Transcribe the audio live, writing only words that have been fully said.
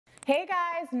Hey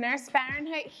guys, Nurse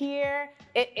Farynheight here.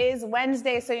 It is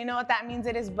Wednesday, so you know what that means.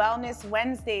 It is Wellness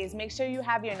Wednesdays. Make sure you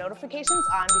have your notifications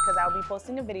on because I'll be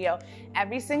posting a video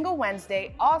every single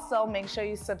Wednesday. Also, make sure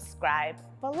you subscribe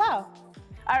below.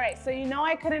 All right, so you know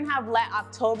I couldn't have let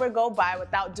October go by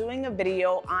without doing a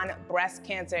video on breast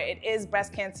cancer. It is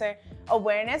Breast Cancer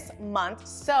Awareness Month,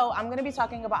 so I'm gonna be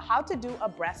talking about how to do a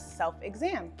breast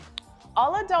self-exam.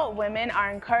 All adult women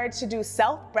are encouraged to do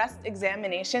self-breast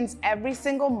examinations every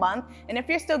single month, and if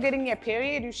you're still getting your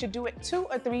period, you should do it 2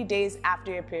 or 3 days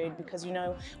after your period because you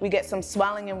know we get some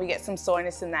swelling and we get some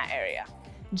soreness in that area.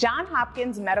 Johns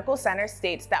Hopkins Medical Center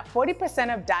states that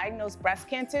 40% of diagnosed breast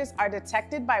cancers are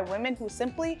detected by women who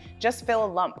simply just feel a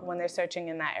lump when they're searching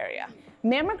in that area.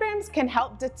 Mammograms can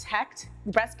help detect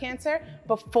breast cancer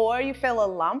before you feel a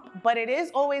lump, but it is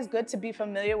always good to be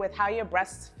familiar with how your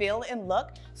breasts feel and look.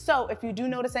 So if you do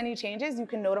notice any changes, you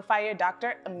can notify your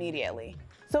doctor immediately.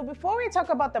 So before we talk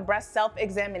about the breast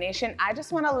self-examination, I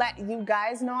just want to let you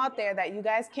guys know out there that you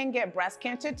guys can get breast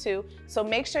cancer too. So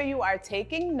make sure you are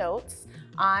taking notes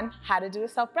on how to do a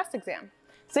self-breast exam.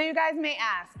 So you guys may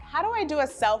ask, how do I do a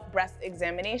self-breast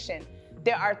examination?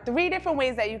 There are 3 different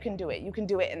ways that you can do it. You can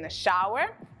do it in the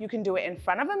shower, you can do it in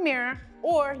front of a mirror,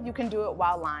 or you can do it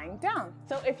while lying down.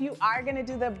 So if you are gonna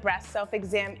do the breast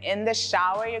self-exam in the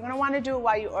shower, you're gonna wanna do it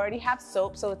while you already have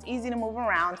soap so it's easy to move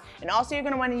around. And also you're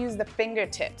gonna wanna use the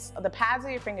fingertips, the pads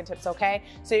of your fingertips, okay?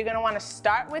 So you're gonna wanna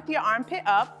start with your armpit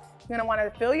up. You're gonna wanna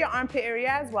feel your armpit area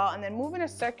as well and then move in a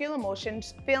circular motion,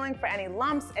 feeling for any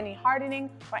lumps, any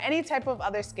hardening, or any type of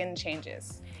other skin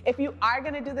changes. If you are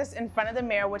gonna do this in front of the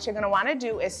mirror, what you're gonna wanna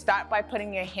do is start by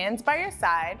putting your hands by your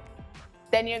side.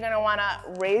 Then you're gonna wanna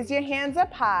raise your hands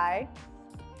up high.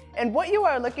 And what you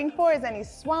are looking for is any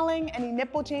swelling, any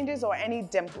nipple changes, or any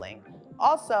dimpling.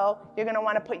 Also, you're gonna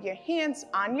wanna put your hands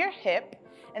on your hip,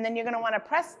 and then you're gonna wanna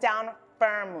press down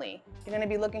firmly. You're gonna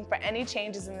be looking for any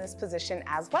changes in this position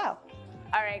as well.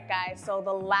 All right, guys, so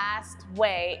the last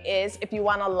way is if you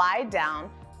wanna lie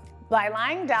down. By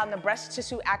lying down, the breast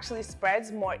tissue actually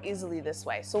spreads more easily this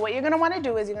way. So what you're gonna wanna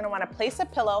do is you're gonna wanna place a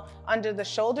pillow under the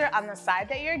shoulder on the side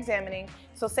that you're examining.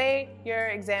 So say you're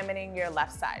examining your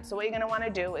left side. So what you're gonna wanna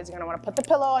do is you're gonna wanna put the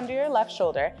pillow under your left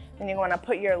shoulder, then you're gonna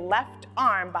put your left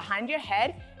arm behind your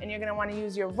head, and you're gonna wanna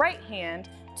use your right hand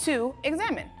to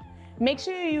examine. Make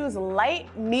sure you use light,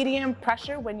 medium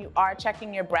pressure when you are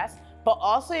checking your breast, but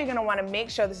also you're gonna wanna make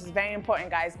sure, this is very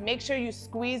important guys, make sure you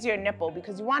squeeze your nipple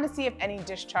because you wanna see if any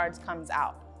discharge comes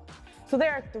out. So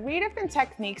there are 3 different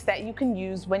techniques that you can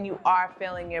use when you are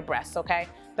feeling your breasts, okay?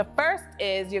 The first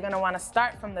is you're gonna wanna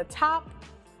start from the top,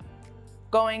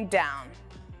 going down.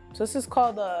 So this is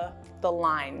called the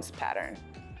lines pattern.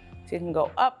 So you can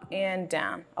go up and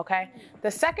down, okay?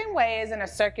 The second way is in a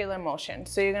circular motion.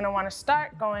 So you're gonna wanna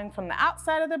start going from the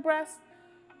outside of the breast,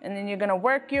 and then you're gonna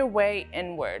work your way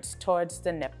inwards towards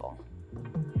the nipple.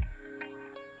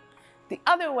 The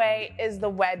other way is the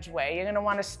wedge way. You're gonna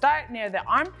wanna start near the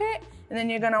armpit, and then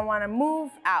you're gonna wanna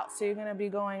move out. So you're gonna be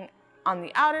going on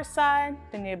the outer side,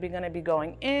 then you're gonna be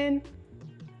going in,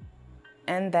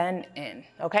 and then in,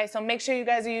 okay? So make sure you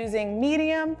guys are using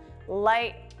medium,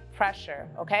 light pressure,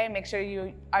 okay? Make sure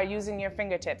you are using your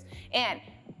fingertips. And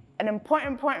an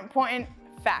important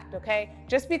fact, okay?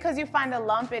 Just because you find a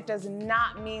lump, it does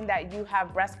not mean that you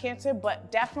have breast cancer,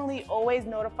 but definitely always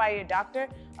notify your doctor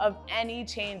of any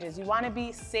changes. You wanna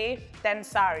be safe than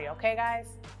sorry, okay guys?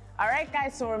 All right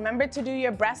guys, so remember to do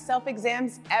your breast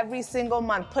self-exams every single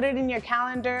month. Put it in your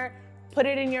calendar, put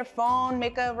it in your phone,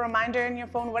 make a reminder in your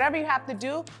phone, whatever you have to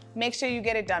do, make sure you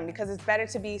get it done because it's better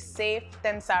to be safe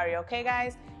than sorry, okay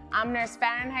guys? I'm Nurse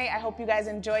Farynheight. I hope you guys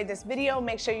enjoyed this video.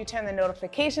 Make sure you turn the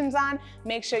notifications on.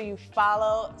 Make sure you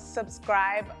follow,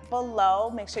 subscribe below.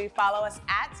 Make sure you follow us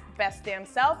at Best Damn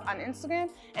Self on Instagram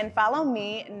and follow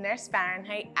me, Nurse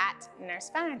Farynheight, at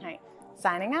Nurse Farynheight.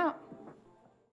 Signing out.